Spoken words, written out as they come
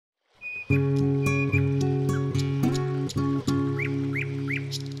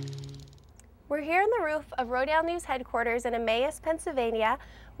We're here on the roof of Rodale News headquarters in Emmaus, Pennsylvania,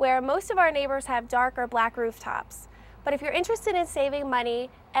 where most of our neighbors have dark or black rooftops. But if you're interested in saving money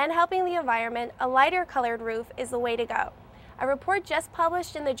and helping the environment, a lighter colored roof is the way to go. A report just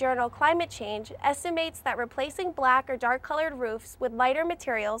published in the journal Climate Change estimates that replacing black or dark colored roofs with lighter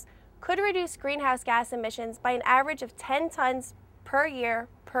materials could reduce greenhouse gas emissions by an average of 10 tons per year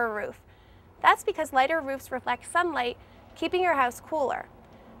per roof. That's because lighter roofs reflect sunlight, keeping your house cooler.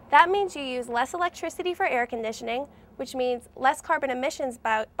 That means you use less electricity for air conditioning, which means less carbon emissions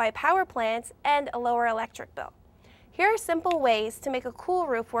by power plants and a lower electric bill. Here are simple ways to make a cool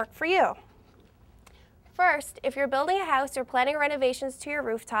roof work for you. First, if you're building a house or planning renovations to your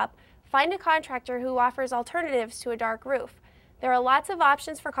rooftop, find a contractor who offers alternatives to a dark roof. There are lots of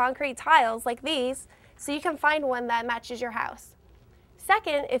options for concrete tiles like these, so you can find one that matches your house.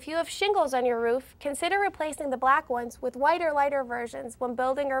 Second, if you have shingles on your roof, consider replacing the black ones with white or lighter versions when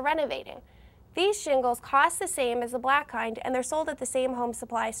building or renovating. These shingles cost the same as the black kind, and they're sold at the same home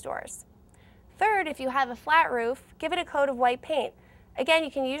supply stores. Third, if you have a flat roof, give it a coat of white paint. Again, you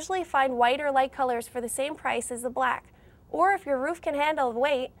can usually find white or light colors for the same price as the black. Or if your roof can handle the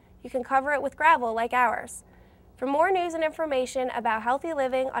weight, you can cover it with gravel like ours. For more news and information about healthy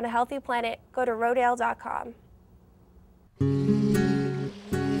living on a healthy planet, go to rodale.com.